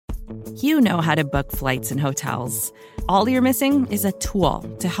You know how to book flights and hotels. All you're missing is a tool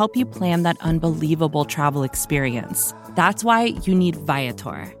to help you plan that unbelievable travel experience. That's why you need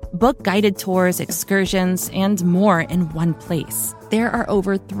Viator. Book guided tours, excursions, and more in one place. There are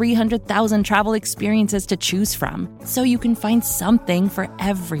over 300,000 travel experiences to choose from, so you can find something for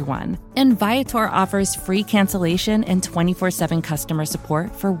everyone. And Viator offers free cancellation and 24/7 customer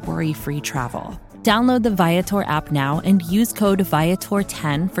support for worry-free travel. Download the Viator app now and use code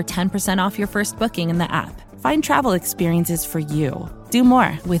Viator10 for 10% off your first booking in the app. Find travel experiences for you. Do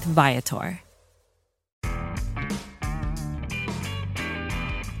more with Viator.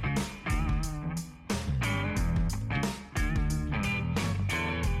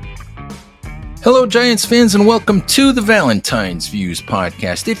 Hello, Giants fans, and welcome to the Valentine's Views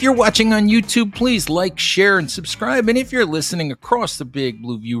podcast. If you're watching on YouTube, please like, share, and subscribe. And if you're listening across the Big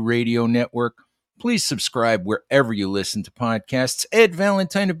Blue View radio network, please subscribe wherever you listen to podcasts. Ed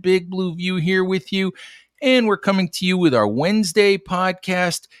Valentine of Big Blue View here with you, and we're coming to you with our Wednesday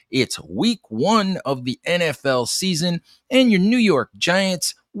podcast. It's week 1 of the NFL season, and your New York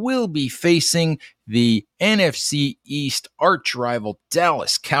Giants will be facing the NFC East arch rival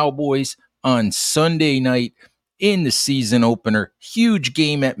Dallas Cowboys on Sunday night in the season opener. Huge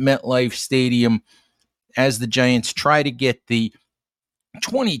game at MetLife Stadium as the Giants try to get the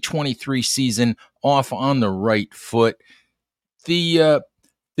 2023 season off on the right foot. The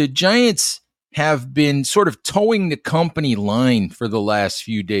Giants have been sort of towing the company line for the last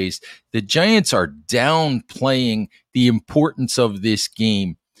few days. The Giants are downplaying the importance of this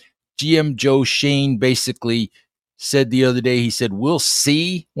game. GM Joe Schoen basically said the other day, he said, we'll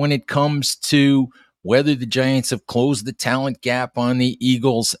see when it comes to whether the Giants have closed the talent gap on the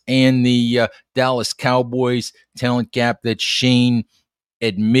Eagles and the Dallas Cowboys, talent gap that Schoen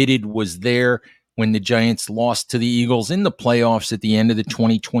admitted was there when the Giants lost to the Eagles in the playoffs at the end of the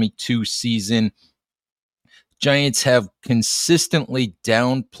 2022 season. Giants have consistently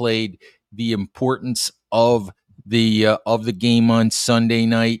downplayed the importance of the game on Sunday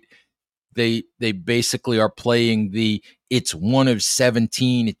night. They basically are playing it's one of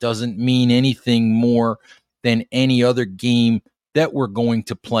 17. It doesn't mean anything more than any other game that we're going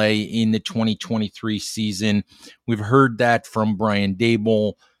to play in the 2023 season. We've heard that from Brian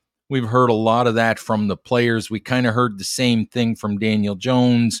Daboll. We've heard a lot of that from the players. We kind of heard the same thing from Daniel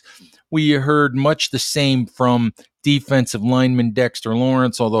Jones. We heard much the same from defensive lineman Dexter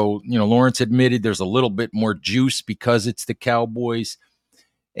Lawrence, although, Lawrence admitted there's a little bit more juice because it's the Cowboys.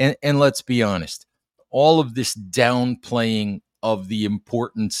 And let's be honest, all of this downplaying of the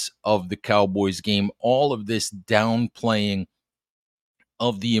importance of the Cowboys game, all of this downplaying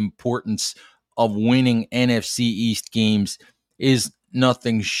of the importance of winning NFC East games is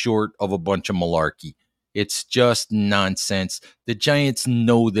nothing short of a bunch of malarkey. It's just nonsense. The Giants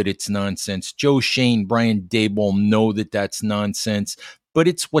know that it's nonsense. Joe Schoen, Brian Daboll know that that's nonsense, but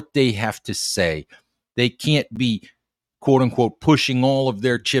it's what they have to say. They can't be quote unquote, pushing all of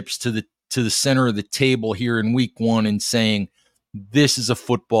their chips to the center of the table here in week 1 and saying, this is a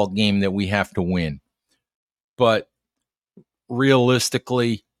football game that we have to win. But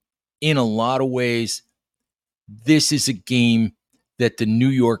realistically, in a lot of ways, this is a game that the New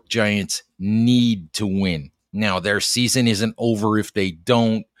York Giants need to win. Now, their season isn't over if they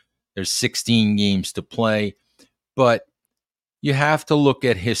don't. There's 16 games to play, but you have to look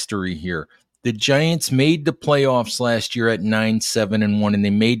at history here. The Giants made the playoffs last year at 9-7-1, and they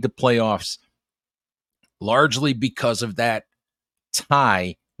made the playoffs largely because of that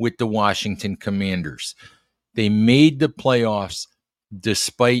tie with the Washington Commanders. They made the playoffs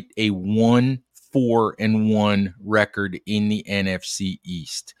despite a 1-4-1 record in the NFC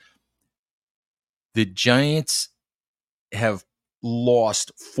East. The Giants have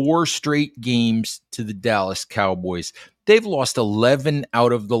lost 4 straight games to the Dallas Cowboys. They've lost 11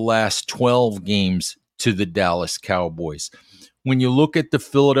 out of the last 12 games to the Dallas Cowboys. When you look at the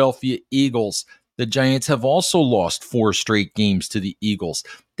Philadelphia Eagles, the Giants have also lost 4 straight games to the Eagles.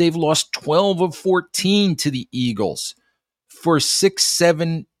 They've lost 12 of 14 to the Eagles. For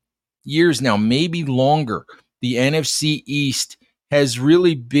 6-7 years now, maybe longer, the NFC East has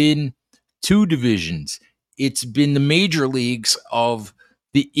really been 2 divisions. It's been the major leagues of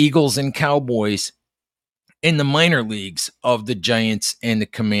the Eagles and Cowboys and the minor leagues of the Giants and the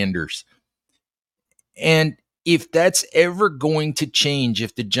Commanders. And if that's ever going to change,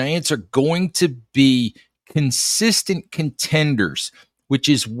 if the Giants are going to be consistent contenders, which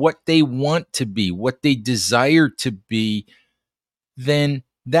is what they want to be, what they desire to be, then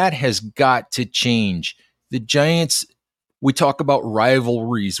that has got to change. The Giants, we talk about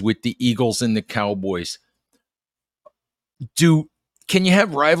rivalries with the Eagles and the Cowboys. Can you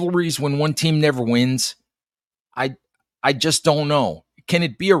have rivalries when one team never wins? I just don't know. Can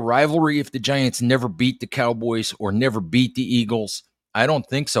it be a rivalry if the Giants never beat the Cowboys or never beat the Eagles? I don't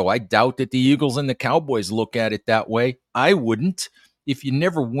think so. I doubt that the Eagles and the Cowboys look at it that way. I wouldn't. If you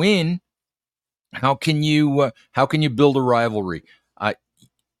never win, how can you build a rivalry?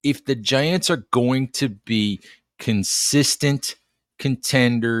 If the Giants are going to be consistent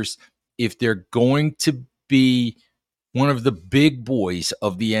contenders, if they're going to be one of the big boys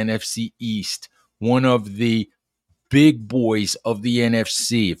of the NFC East, one of the big boys of the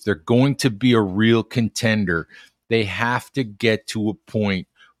NFC, if they're going to be a real contender, they have to get to a point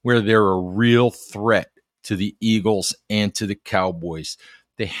where they're a real threat to the Eagles and to the Cowboys.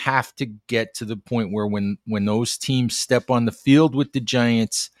 They have to get to the point where when those teams step on the field with the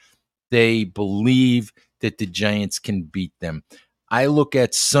Giants, they believe that the Giants can beat them. I look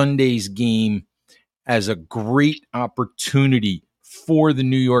at Sunday's game as a great opportunity for the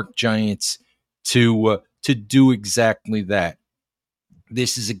New York Giants to do exactly that.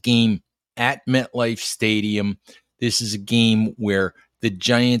 This is a game at MetLife Stadium. This is a game where the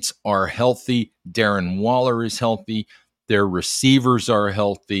Giants are healthy. Darren Waller is healthy. Their receivers are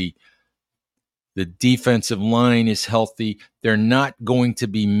healthy. The defensive line is healthy. They're not going to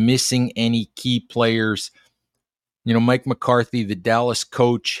be missing any key players. You know, Mike McCarthy, the Dallas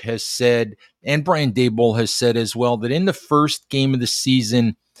coach, has said, and Brian Daboll has said as well, that in the first game of the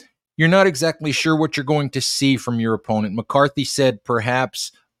season, you're not exactly sure what you're going to see from your opponent. McCarthy said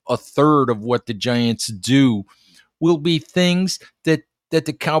perhaps a third of what the Giants do will be things that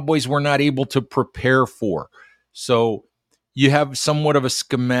the Cowboys were not able to prepare for. So you have somewhat of a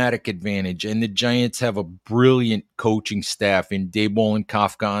schematic advantage, and the Giants have a brilliant coaching staff in Daboll and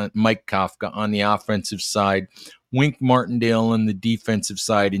Mike Kafka on the offensive side, Wink Martindale on the defensive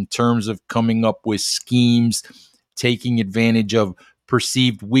side in terms of coming up with schemes, taking advantage of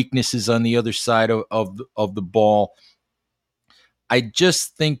perceived weaknesses on the other side of the ball. I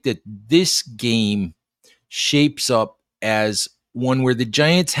just think that this game shapes up as one where the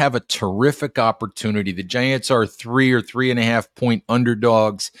Giants have a terrific opportunity. The Giants are 3 or 3.5 point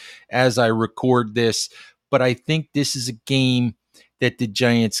underdogs as I record this, but I think this is a game that the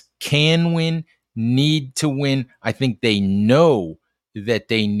Giants can win, need to win. I think they know that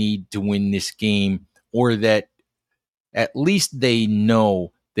they need to win this game, or that at least they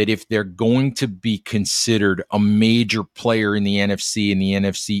know that if they're going to be considered a major player in the NFC and the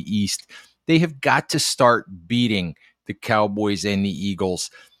NFC East, they have got to start beating the Cowboys and the Eagles.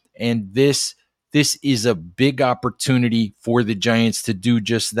 And this is a big opportunity for the Giants to do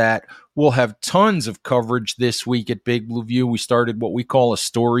just that. We'll have tons of coverage this week at Big Blue View. We started what we call a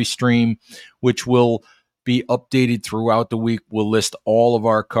story stream, which will be updated throughout the week. We'll list all of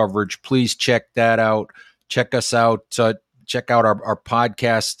our coverage. Please check that out. Check us out. Check out our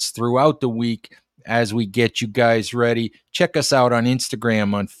podcasts throughout the week as we get you guys ready. Check us out on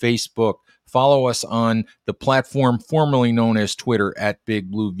Instagram, on Facebook. Follow us on the platform formerly known as Twitter at Big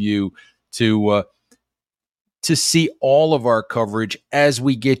Blue View to see all of our coverage as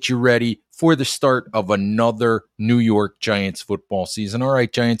we get you ready for the start of another New York Giants football season. All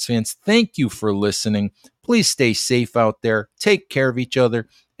right, Giants fans, thank you for listening. Please stay safe out there. Take care of each other,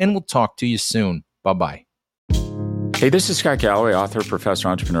 and we'll talk to you soon. Bye-bye. Hey, this is Scott Galloway, author, professor,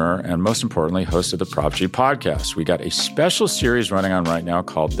 entrepreneur, and most importantly, host of the Prop G podcast. We got a special series running on right now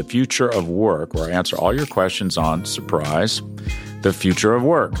called The Future of Work, where I answer all your questions on, surprise, the future of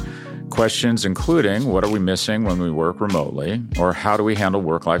work. Questions including, what are we missing when we work remotely? Or how do we handle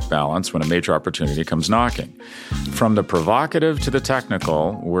work-life balance when a major opportunity comes knocking? From the provocative to the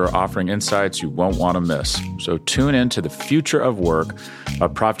technical, we're offering insights you won't want to miss. So tune in to The Future of Work, a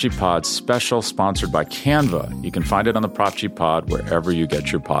Prop G Pod special sponsored by Canva. You can find it on the Prop G Pod wherever you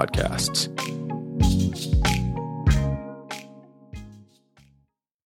get your podcasts.